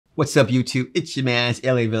What's up, YouTube? It's your man's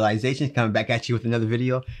LA Visualizations coming back at you with another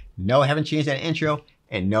video. No, I haven't changed that intro,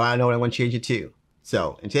 and no, I know what I want to change it to.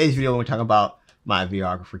 So in today's video, we're talking about my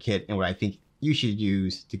videographer kit and what I think you should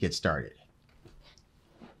use to get started.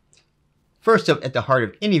 First up, at the heart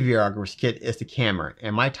of any videographer's kit is the camera,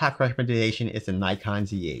 and my top recommendation is the Nikon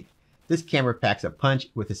Z8. This camera packs a punch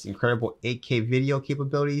with its incredible 8K video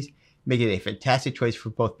capabilities, making it a fantastic choice for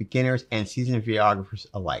both beginners and seasoned videographers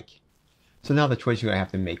alike. So now the choice you're going to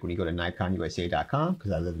have to make when you go to NikonUSA.com,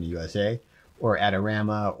 because I live in the USA, or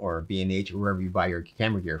Adorama or B&H, or wherever you buy your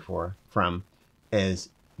camera gear from, is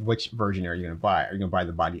which version are you going to buy? Are you going to buy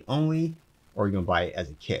the body only, or are you going to buy it as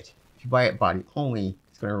a kit? If you buy it body only,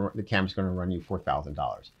 the camera's going to run you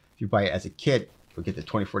 $4,000. If you buy it as a kit, you'll get the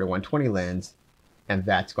 24-to-120 lens, and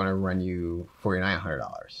that's going to run you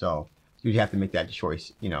 $4,900. So you'd have to make that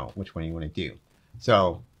choice, which one you want to do.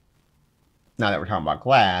 So now that we're talking about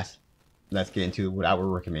glass, let's get into what I would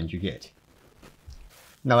recommend you get.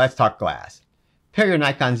 Now let's talk glass. Pair your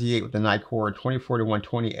Nikon Z8 with the Nikkor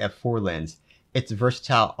 24-to-120 f4 lens. It's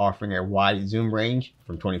versatile, offering a wide zoom range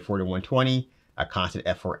from 24-to-120, a constant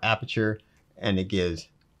f4 aperture, and it gives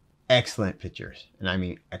excellent pictures. And I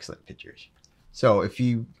mean excellent pictures. So if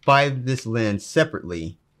you buy this lens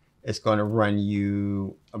separately, it's going to run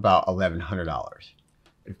you about $1,100. If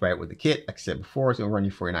you buy it with the kit, like I said before, it's going to run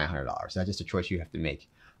you $4,900. That's just a choice you have to make.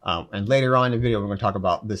 And later on in the video, we're going to talk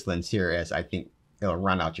about this lens here, as I think it'll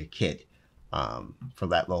round out your kit for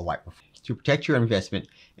that low light performance. To protect your investment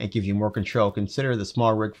and give you more control, consider the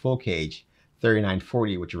small rig full cage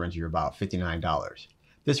 3940, which runs you about $59.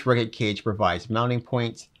 This rugged cage provides mounting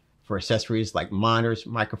points for accessories like monitors,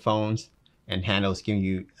 microphones, and handles, giving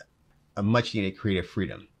you a much needed creative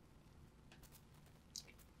freedom.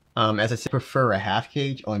 As I said, I prefer a half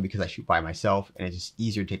cage only because I shoot by myself, and it's just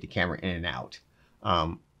easier to take the camera in and out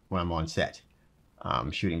when I'm on set,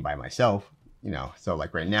 shooting by myself, so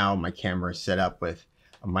like right now, my camera is set up with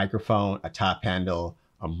a microphone, a top handle,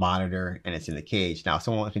 a monitor, and it's in the cage. Now, if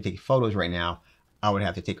someone wants me to take photos right now, I would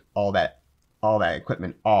have to take all that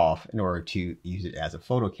equipment off in order to use it as a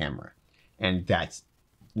photo camera. And that's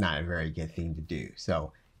not a very good thing to do.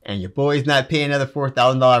 So, and your boy's not paying another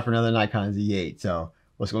 $4,000 for another Nikon Z8. So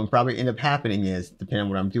what's going to probably end up happening is, depending on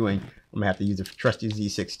what I'm doing, I'm going to have to use a trusty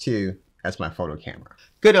Z6 II as my photo camera.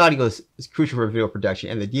 Good audio is crucial for video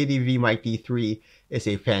production, and the DDV Mic D3 is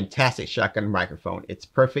a fantastic shotgun microphone. It's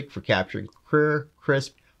perfect for capturing clear,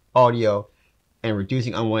 crisp audio and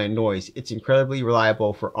reducing unwanted noise. It's incredibly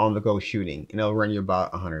reliable for on-the-go shooting, and it'll run you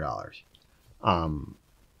about $100.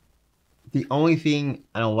 The only thing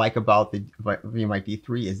I don't like about the Mic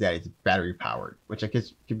D3 is that it's battery powered, which I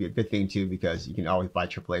guess could be a good thing too, because you can always buy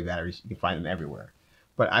AAA batteries. You can find them everywhere.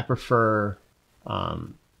 But I prefer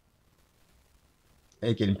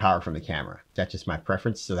it getting power from the camera. That's just my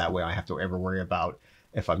preference, so that way I don't have to ever worry about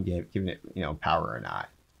if I'm giving it power or not.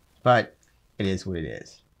 But it is what it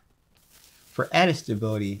is. For added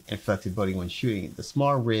stability and flexibility when shooting, the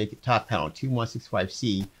small rig top panel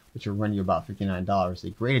 2165C, which will run you about $59, is a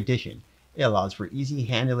great addition. It allows for easy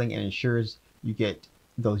handling and ensures you get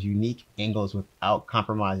those unique angles without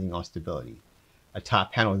compromising on stability. A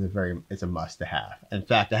top panel is a must to have. In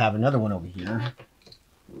fact, I have another one over here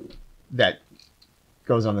that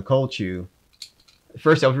goes on the cold shoe. At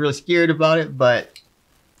first I was really scared about it, but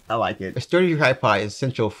I like it. A sturdy tripod is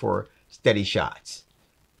essential for steady shots,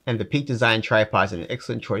 and the Peak Design tripod is an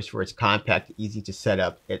excellent choice for its compact, easy to set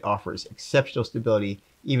up. It offers exceptional stability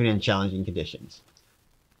even in challenging conditions.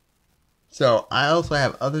 So I also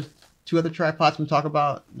have two other tripods I'm talk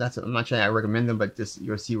about. I'm not saying I recommend them, but just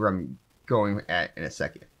you'll see where I'm going at in a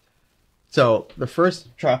second. So the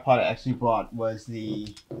first tripod I actually bought was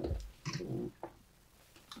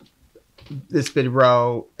this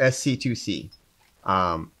Vidro SC2C.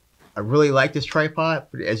 I really like this tripod,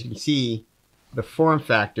 but as you can see, the form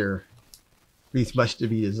factor leaves much to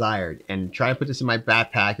be desired. And trying to put this in my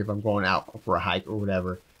backpack if I'm going out for a hike or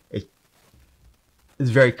whatever, it's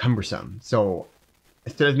very cumbersome. So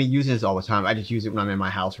instead of me using this all the time, I just use it when I'm in my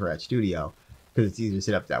house or at studio, because it's easier to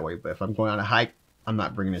set up that way. But if I'm going on a hike, I'm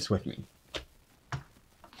not bringing this with me.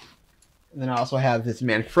 And then I also have this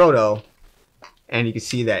Manfrotto. And you can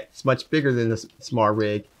see that it's much bigger than the small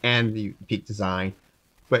rig and the Peak Design,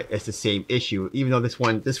 but it's the same issue. Even though this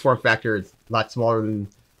form factor is a lot smaller than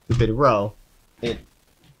the Vidro, it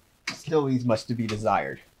still leaves much to be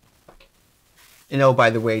desired. And oh, by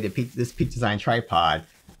the way, this Peak Design tripod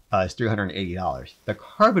is $380. The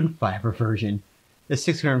carbon fiber version is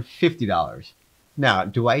 $650. Now,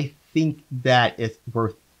 do I think that it's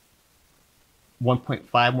worth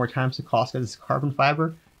 1.5 more times the cost of this carbon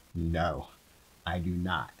fiber? No. I do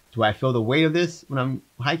not. Do I feel the weight of this when I'm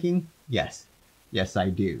hiking? Yes. Yes, I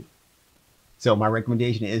do. So my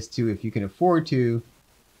recommendation is to, if you can afford to,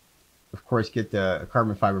 of course, get the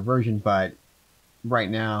carbon fiber version, but right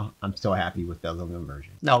now I'm still happy with the aluminum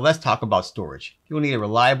version. Now let's talk about storage. You'll need a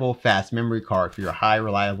reliable, fast memory card for your high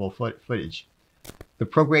reliable footage. The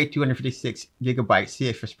ProGrade 256 gigabyte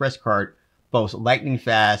CF Express card boasts lightning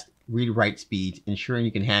fast read-write speeds, ensuring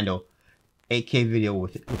you can handle 8K video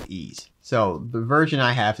with ease. So the version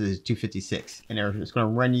I have is 256, and it's going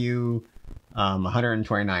to run you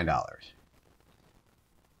 $129.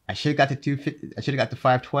 I should have got the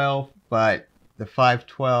 512, but the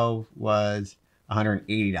 512 was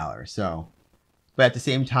 $180. So, but at the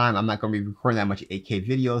same time, I'm not going to be recording that much 8K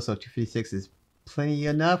video, so 256 is plenty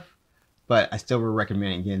enough. But I still would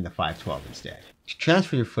recommend getting the 512 instead. To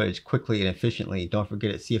transfer your footage quickly and efficiently, don't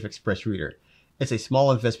forget a CF Express reader. It's a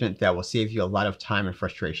small investment that will save you a lot of time and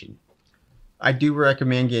frustration. I do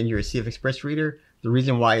recommend getting your CF Express reader. The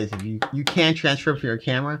reason why is if you can transfer from your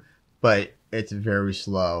camera, but it's very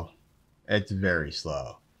slow. It's very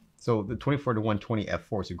slow. So the 24-120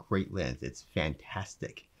 f4 is a great lens. It's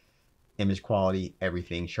fantastic. Image quality,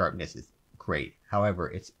 everything, sharpness is great. However,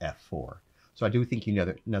 it's f4. So I do think you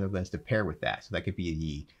need another lens to pair with that. So that could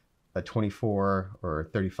be a 24 or a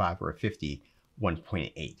 35 or a 50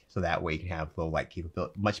 1.8. So that way you can have low light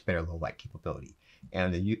capability, much better low light capability.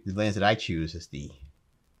 And the lens that I choose is the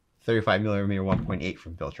 35mm 1.8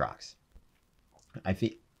 from Viltrox. I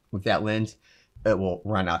think with that lens, it will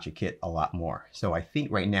run out your kit a lot more. So I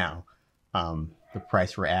think right now, the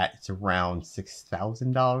price we're at, it's around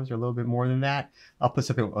 $6,000 or a little bit more than that. I'll put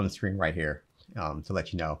something on the screen right here to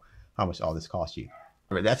let you know how much all this costs you.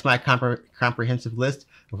 That's my comprehensive list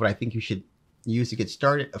of what I think you should use to get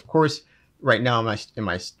started. Of course, right now in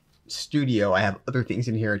my studio, I have other things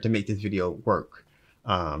in here to make this video work.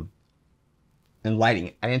 And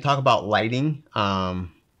lighting. I didn't talk about lighting,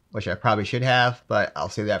 which I probably should have, but I'll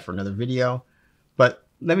save that for another video. But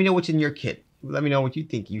let me know what's in your kit. Let me know what you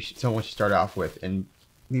think someone should start off with, and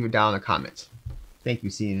leave it down in the comments. Thank you.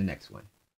 See you in the next one.